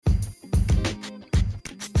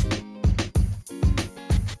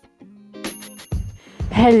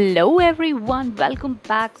Hello, everyone. Welcome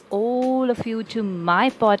back, all of you, to my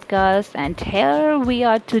podcast. And here we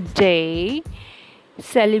are today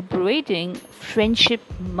celebrating Friendship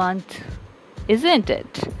Month, isn't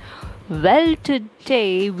it? Well,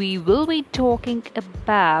 today we will be talking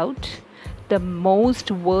about the most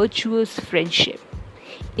virtuous friendship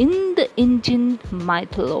in the Indian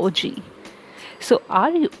mythology. So,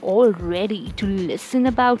 are you all ready to listen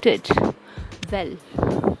about it? Well,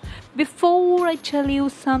 before I tell you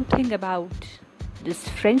something about this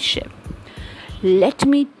friendship, let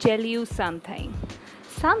me tell you something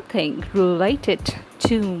related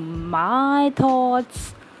to my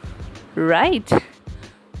thoughts, right?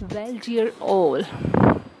 Well, dear all,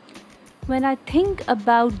 when I think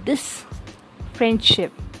about this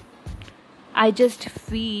friendship, I just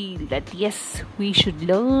feel that yes, we should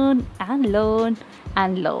learn and learn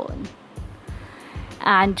and learn.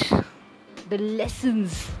 And the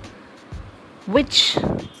lessons which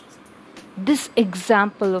this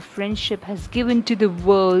example of friendship has given to the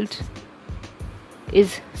world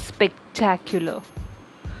is spectacular.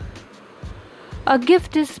 A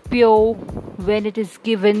gift is pure when it is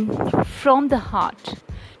given from the heart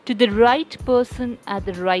to the right person at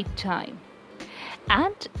the right time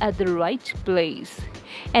and at the right place.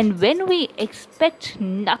 And when we expect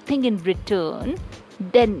nothing in return,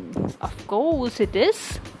 then of course it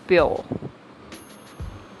is pure.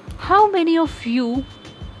 How many of you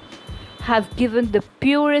have given the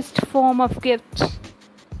purest form of gift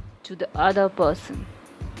to the other person?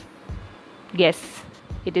 Yes,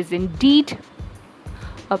 it is indeed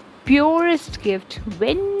a purest gift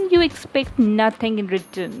when you expect nothing in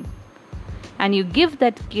return and you give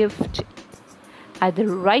that gift at the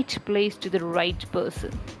right place to the right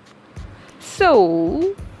person.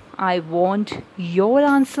 So, I want your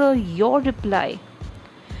answer, your reply.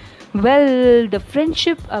 Well, the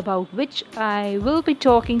friendship about which I will be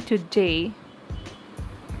talking today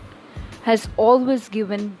has always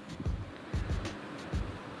given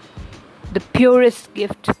the purest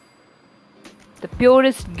gifts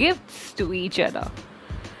to each other.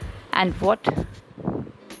 And what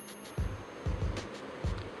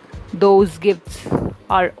those gifts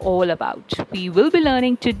are all about, we will be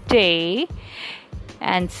learning today.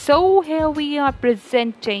 And so here we are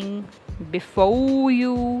presenting before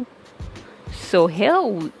you. So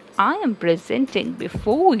here I am presenting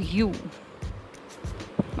before you.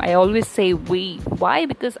 I always say we. Why?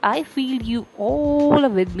 Because I feel you all are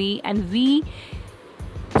with me and we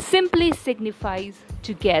simply signifies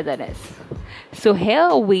togetherness. So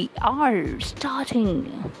here we are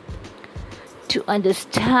starting to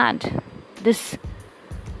understand this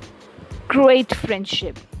great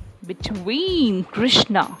friendship between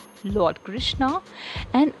Lord Krishna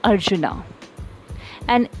and Arjuna.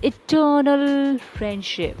 An eternal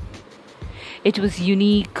friendship. It was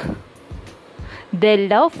unique. Their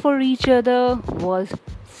love for each other was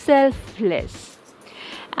selfless.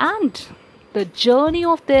 And the journey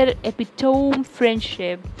of their epitome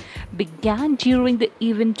friendship began during the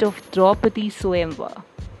event of Draupadi Swayamvar,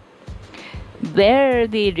 where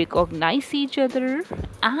they recognized each other.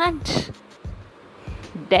 And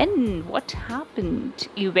then what happened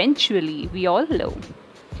eventually, we all know.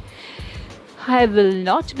 I will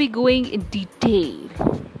not be going in detail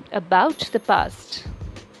about the past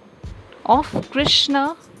of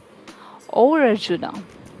Krishna or Arjuna.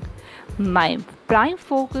 My prime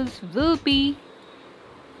focus will be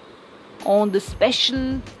on the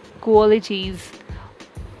special qualities,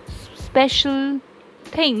 special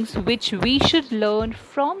things which we should learn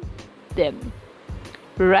from them.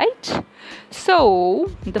 Right?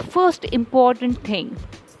 So, the first important thing,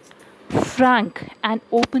 frank and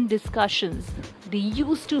open discussions. They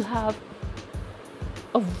used to have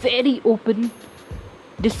a very open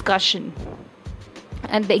discussion.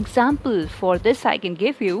 And the example for this I can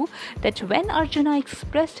give you, that when Arjuna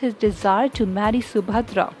expressed his desire to marry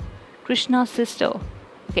Subhadra, Krishna's sister,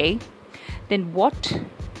 then what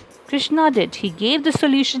Krishna did, he gave the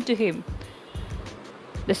solution to him.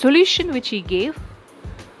 The solution which he gave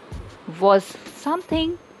was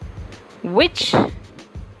something which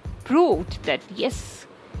proved that yes,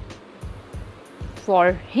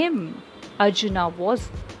 for him, Arjuna was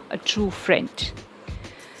a true friend.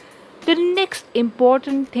 The next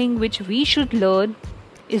important thing which we should learn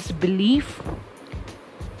is belief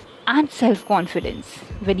and self-confidence.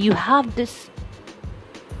 When you have this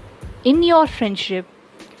in your friendship,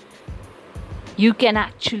 you can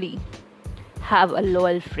actually have a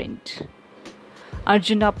loyal friend.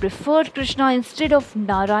 Arjuna preferred Krishna instead of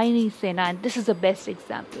Narayani Sena, and this is the best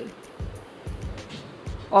example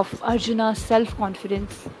of Arjuna's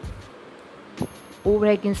self-confidence or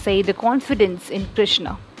I can say the confidence in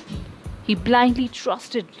Krishna. He blindly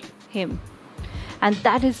trusted him, and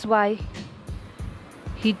that is why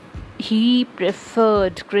he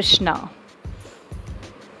preferred Krishna.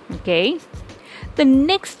 Okay, the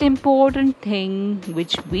next important thing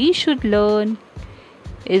which we should learn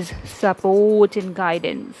is support and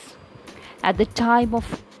guidance at the time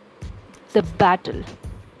of the battle.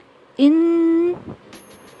 In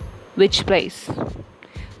which place?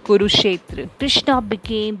 Kurukshetra. Krishna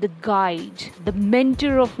became the guide, the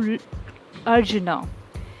mentor of Arjuna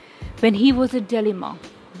when he was in dilemma.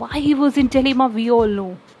 Why he was in dilemma, we all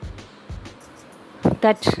know.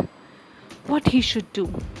 That what he should do,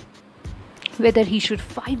 whether he should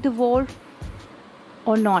fight the war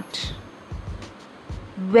or not,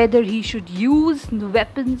 whether he should use the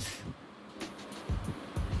weapons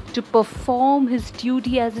to perform his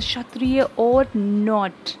duty as a Kshatriya or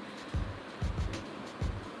not.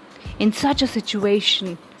 In such a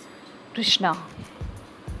situation, Krishna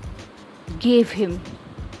gave him,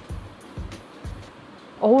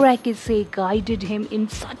 or I can say guided him in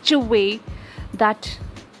such a way that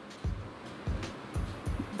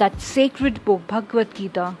sacred book, Bhagavad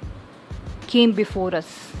Gita, came before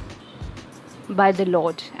us by the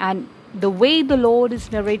Lord. And the way the Lord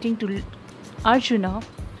is narrating to Arjuna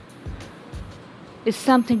is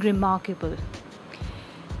something remarkable.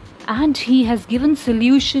 And he has given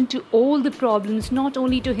solution to all the problems, not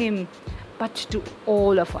only to him, but to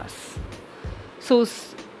all of us. So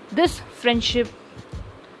this friendship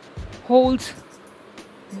holds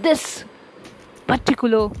this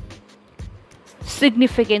particular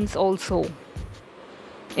significance also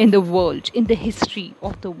in the world, in the history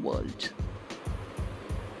of the world.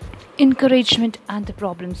 Encouragement and the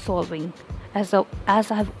problem solving. As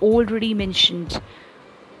I've already mentioned,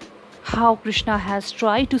 how Krishna has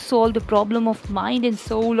tried to solve the problem of mind and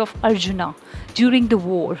soul of Arjuna during the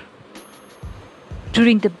war,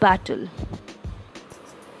 during the battle.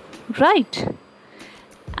 Right.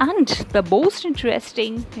 And the most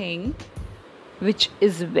interesting thing, which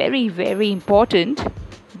is very, very important,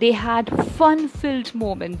 they had fun-filled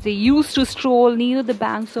moments. They used to stroll near the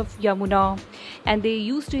banks of Yamuna and they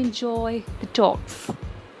used to enjoy the talks.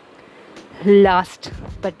 Last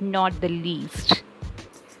but not the least,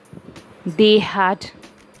 they had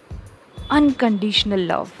unconditional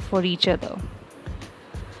love for each other.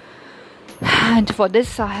 And for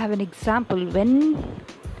this I have an example. When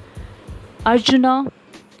Arjuna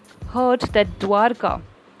heard that Dwarka,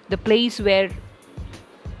 the place where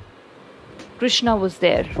Krishna was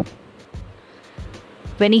there,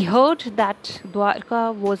 when he heard that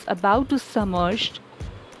Dwarka was about to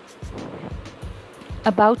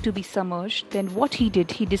be submerged, then what he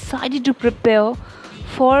did, he decided to prepare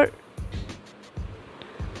for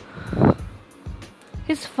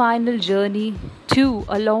his final journey too,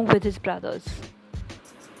 along with his brothers.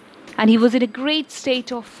 And he was in a great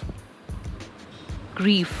state of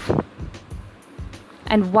grief.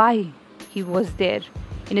 And why he was there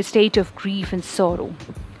in a state of grief and sorrow?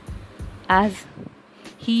 As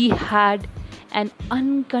he had an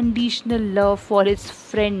unconditional love for his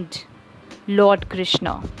friend Lord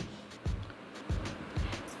Krishna.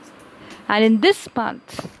 And in this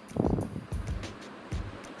month,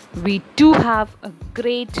 we do have a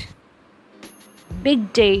great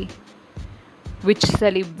big day which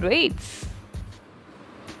celebrates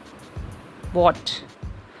what?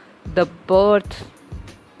 The birthday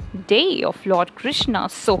of Lord Krishna.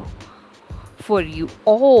 So, for you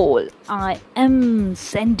all, I am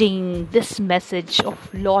sending this message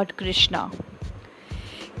of Lord Krishna.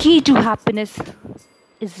 Key to happiness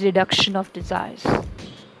is reduction of desires.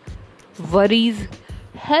 Worries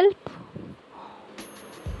help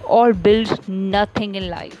or build nothing in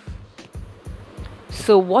life.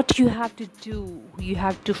 So what you have to do, you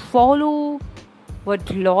have to follow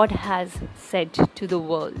what Lord has said to the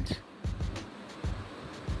world.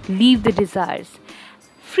 Leave the desires.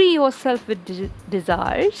 Free yourself with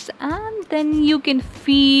desires, and then you can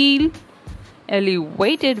feel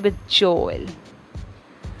elevated with joy.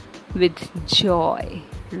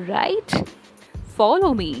 Right?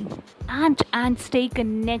 Follow me and stay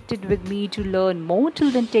connected with me to learn more.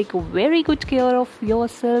 Till then, take a very good care of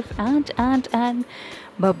yourself and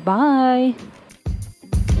bye bye.